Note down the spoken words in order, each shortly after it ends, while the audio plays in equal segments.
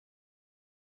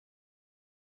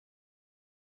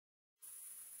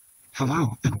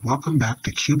Hello, and welcome back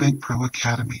to QBankPro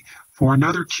Academy for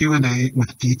another Q&A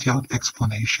with detailed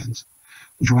explanations.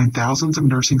 Join thousands of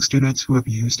nursing students who have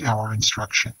used our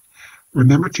instruction.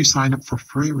 Remember to sign up for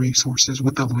free resources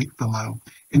with the link below,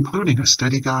 including a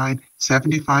study guide,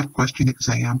 75-question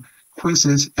exam,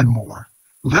 quizzes, and more.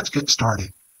 Let's get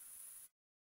started.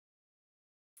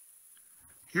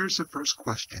 Here's the first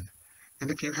question. And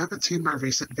if you haven't seen my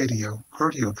recent video,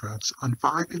 Cardio Drugs, on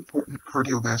 5 important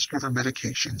cardiovascular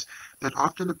medications that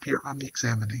often appear on the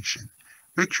examination,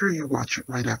 make sure you watch it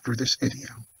right after this video.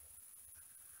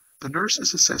 The nurse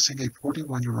is assessing a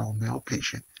 41-year-old male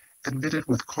patient admitted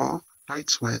with cough, night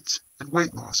sweats, and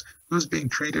weight loss who is being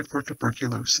treated for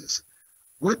tuberculosis.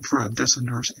 What drug does the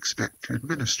nurse expect to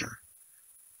administer?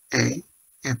 A.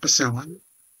 Ampicillin,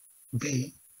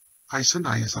 B.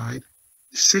 IZONIAZID,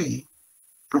 C.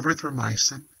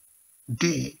 Erythromycin,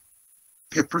 D.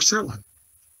 Piperacillin.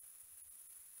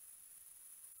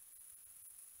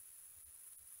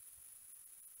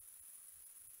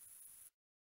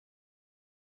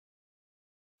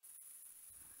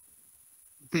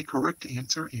 The correct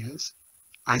answer is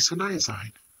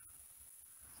isoniazid.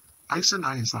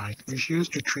 Isoniazid is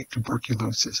used to treat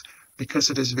tuberculosis because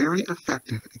it is very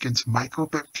effective against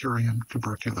Mycobacterium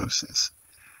tuberculosis.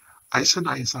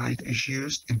 Isoniazid is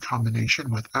used in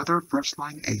combination with other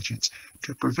first-line agents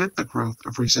to prevent the growth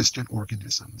of resistant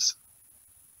organisms.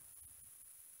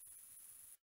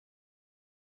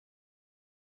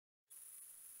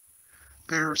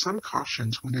 There are some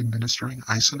cautions when administering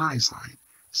isoniazid,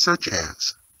 such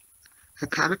as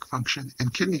hepatic function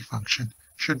and kidney function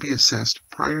should be assessed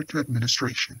prior to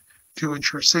administration to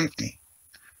ensure safety.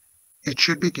 It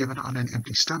should be given on an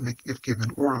empty stomach if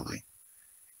given orally.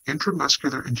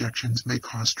 Intramuscular injections may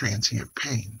cause transient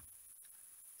pain.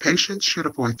 Patients should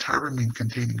avoid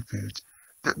tyramine-containing foods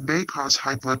that may cause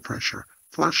high blood pressure,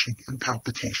 flushing, and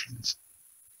palpitations.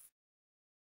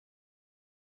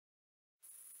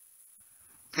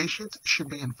 Patients should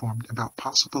be informed about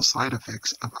possible side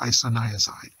effects of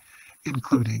isoniazid,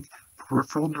 including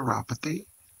peripheral neuropathy,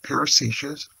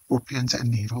 paresthesias or pins and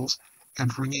needles,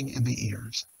 and ringing in the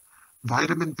ears.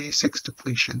 Vitamin B6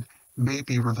 depletion may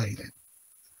be related.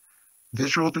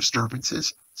 Visual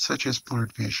disturbances such as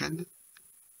blurred vision,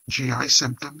 GI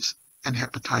symptoms, and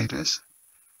hepatitis,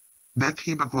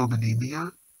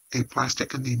 methemoglobinemia,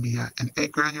 aplastic anemia, and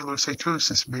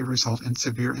agranulocytosis may result in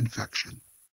severe infection.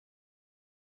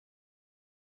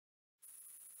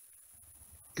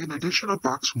 An additional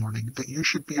box warning that you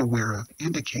should be aware of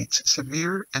indicates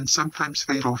severe and sometimes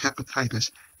fatal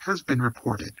hepatitis has been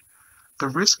reported. The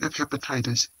risk of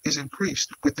hepatitis is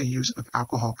increased with the use of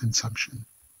alcohol consumption.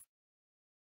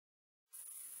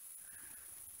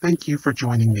 Thank you for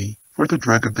joining me for the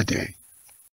drug of the day.